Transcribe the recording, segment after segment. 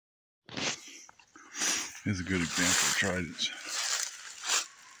Here's a good example of tridents.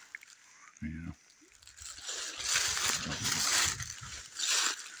 You know.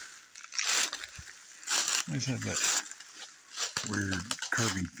 Always have that weird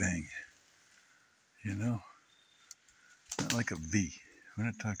curving thing. You know? Not like a V. We're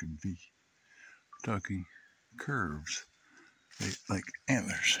not talking V. We're talking curves. Like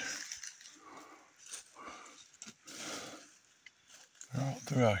antlers. They're all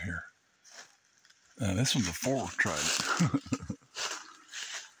throughout here. Now this one's a 4 trident.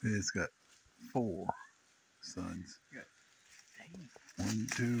 It's got 4 suns. 1,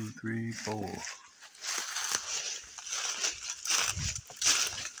 2, 3, 4.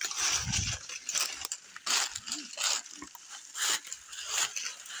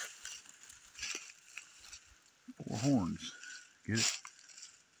 Four horns. Get it?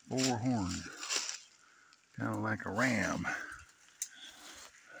 4 horns. Kind of like a ram.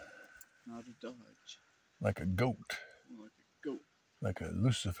 Not a Dodge. Like a goat. Like a goat. Like a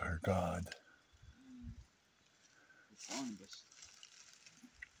Lucifer god. Barnabas.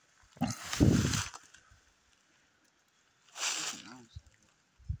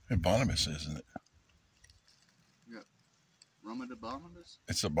 It's Barnabas, isn't it? Yeah. Roma de Barnabas?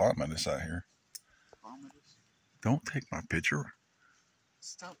 It's a Barnabas out here. Barnabas? Don't take my picture.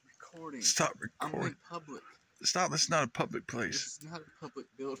 Stop recording. Stop recording. I'm in public. Stop, this is not a public place. It's not a public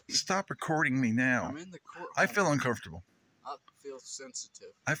building. Stop recording me now. I'm in the courtroom. I feel uncomfortable. I feel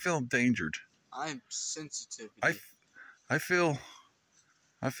sensitive. I feel endangered. I'm sensitive. I feel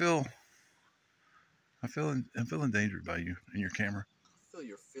endangered by you and your camera. I feel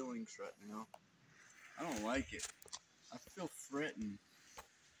your feelings right now. I don't like it. I feel threatened.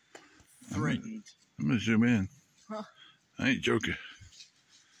 Threatened. I'm gonna zoom in. Huh. I ain't joking.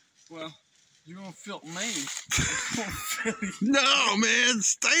 Well, you're gonna film me. I'm gonna film you. No, man,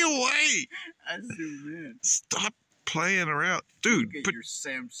 stay away. I zoom in. Stop playing around, dude. Look at your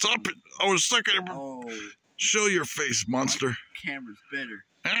Samsung. Stop it! I was sucking it. Oh, Show your face, monster. my camera's better.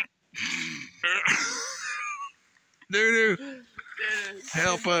 Doo doo.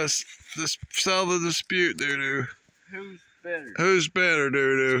 Help us. Settle the dispute, doo doo. Who's better? Who's better,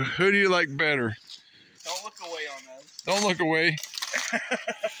 doo doo? Who do you like better? Don't look away on us. Don't look away.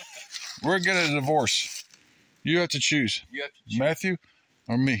 We're getting a divorce. You have to choose. You have to choose. Matthew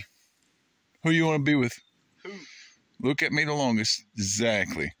or me? Who you want to be with? Who? Look at me the longest.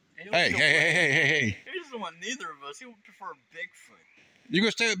 Exactly. Hey. He doesn't want neither of us. He would prefer Bigfoot. You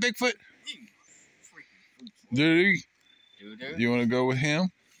gonna stay with Bigfoot? You freaking Dude, Doo-doo. you want to go with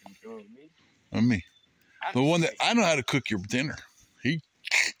him You go with me? or me? The one that I know how to cook your dinner. He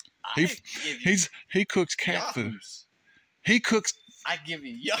cooks cat food. He cooks. I give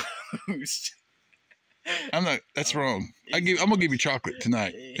you yahoos. I'm not. That's wrong. I'm gonna give you chocolate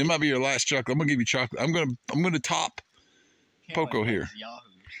tonight. It might be your last chocolate. I'm gonna give you chocolate. I'm gonna top Poco here.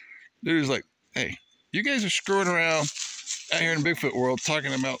 Dude is like, hey, you guys are screwing around out here in Bigfoot world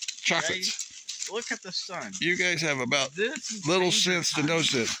talking about chocolates. Look at the sun. You guys have about little sense to know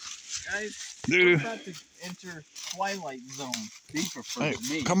this. Guys, Dude, we're about to enter Twilight Zone. He prefers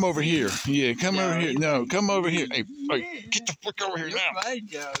hey, me. come over here. Yeah, come over here. No, come over here. Hey, get the fuck over here You're now. right,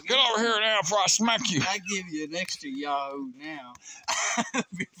 Joe. Get over here now before I smack you. I give you an extra yahoo now.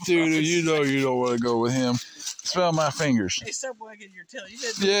 Dude, you know you don't want to go with him. Smell my fingers. Hey, stop wagging your tail. You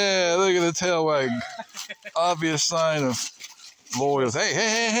didn't. Yeah, look at the tail wag. Obvious sign of loyalty.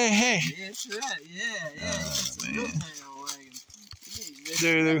 Hey. Yeah, that's right. Yeah. It's a real tail wagging.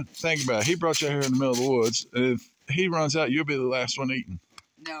 Dude, think about it. He brought you out here in the middle of the woods. If he runs out, you'll be the last one eating.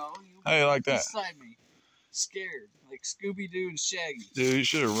 No. How you like that? Beside me. Scared. Like Scooby-Doo and Shaggy. Dude, you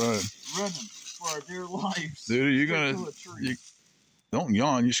should have run. Running for our dear lives. Dude, you're gonna. Don't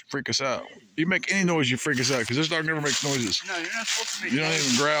yawn. You freak us out. You make any noise, you freak us out. Because this dog never makes noises. No, you're not supposed to make You don't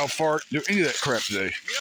even growl, fart, do any of that crap today.